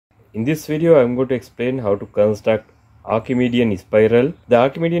In this video, I am going to explain how to construct Archimedean spiral. The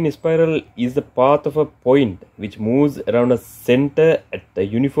Archimedean spiral is the path of a point which moves around a center at a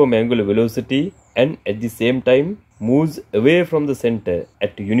uniform angular velocity and at the same time moves away from the center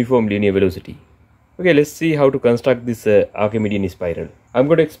at uniform linear velocity. Okay, let's see how to construct this Archimedean spiral. I'm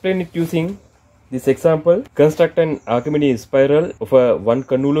going to explain it using this example. Construct an Archimedean spiral of a one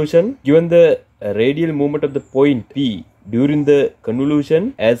convolution given the radial movement of the point P during the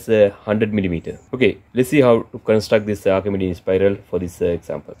convolution as 100 millimeter. Okay, let's see how to construct this Archimedean spiral for this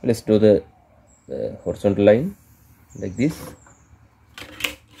example. Let's draw the horizontal line like this.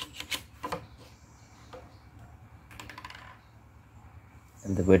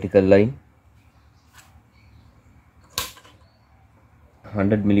 And the vertical line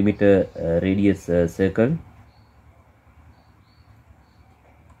 100 millimeter radius circle.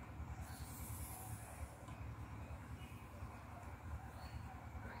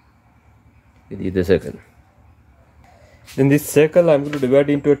 This is the circle. Then this circle I am going to divide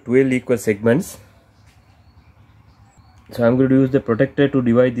into 12 equal segments. So I am going to use the protractor to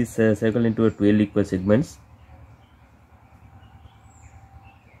divide this circle into 12 equal segments.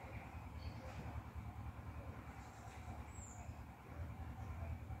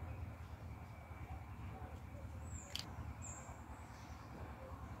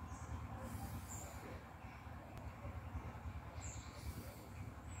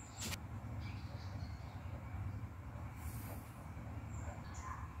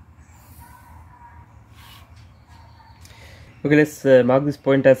 Okay, let's mark this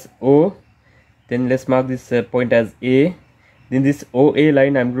point as O. Then let's mark this point as A. Then this OA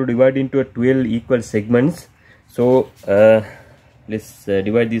line I'm going to divide into 12 equal segments. So let's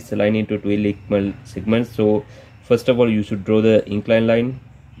divide this line into 12 equal segments. So first of all, you should draw the inclined line.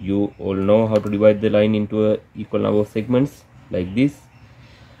 You all know how to divide the line into a equal number of segments like this.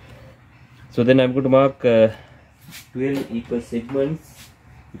 So then I'm going to mark 12 equal segments.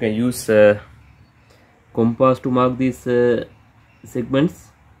 You can use compass to mark these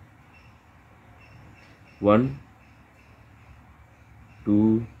segments. 1,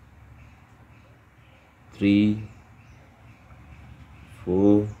 2, 3,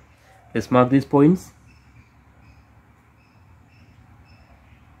 4. Let's mark these points.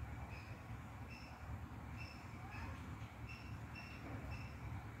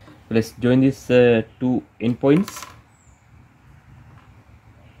 Let's join these two endpoints.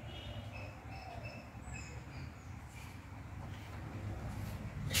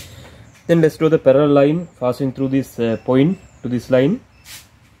 Then let's draw the parallel line passing through this point to this line.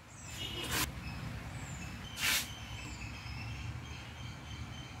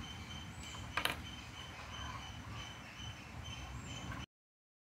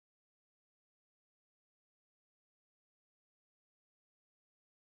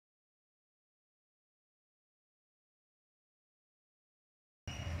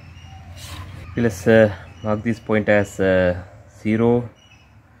 Okay, let's mark this point as 0.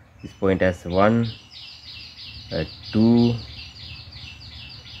 This point as 1, 2,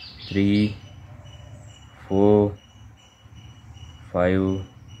 3, 4, 5,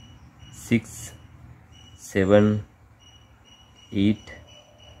 6, 7, 8,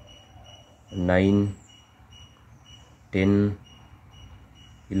 9, 10,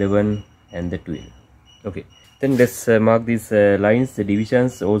 11 and the 12. Okay, then let's mark these lines, the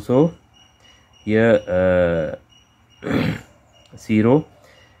divisions also. Here 0.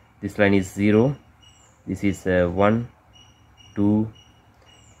 This line is 0. This is 1, 2,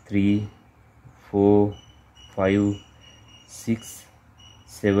 3, 4, 5, 6,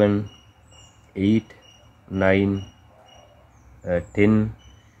 7, 8, 9, 10,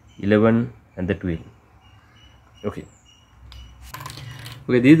 11 and the 12. Okay.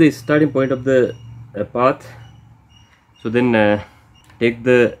 Okay, this is the starting point of the path. So then take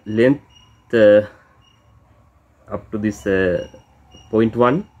the length up to this point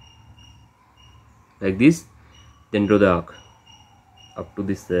 1 like this, then draw the arc up to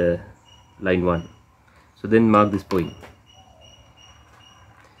this line 1. So then mark this point,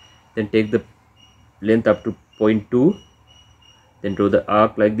 then take the length up to point 2, then draw the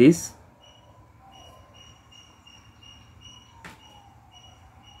arc like this,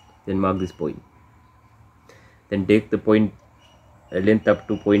 then mark this point, then take the point length up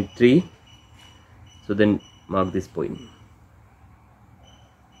to point 3, so then mark this point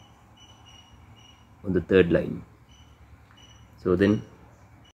on the third line. So then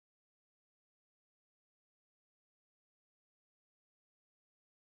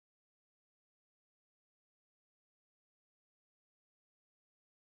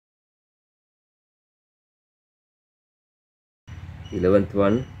 11th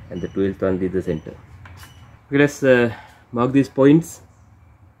one and the 12th one is the center. Okay, let's mark these points.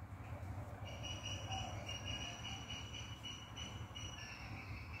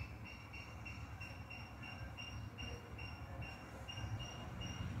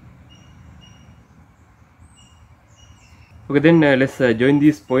 Okay, then let's join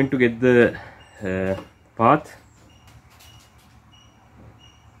this point to get the path.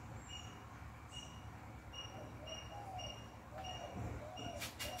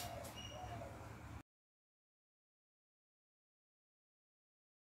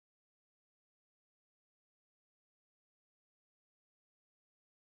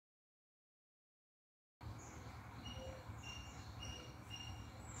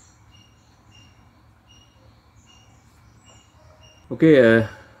 Okay,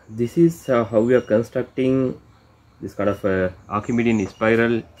 this is how we are constructing this kind of Archimedean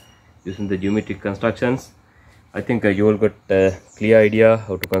spiral using the geometric constructions. I think you all got a clear idea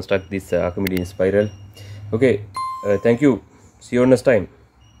how to construct this Archimedean spiral. Okay, thank you. See you next time.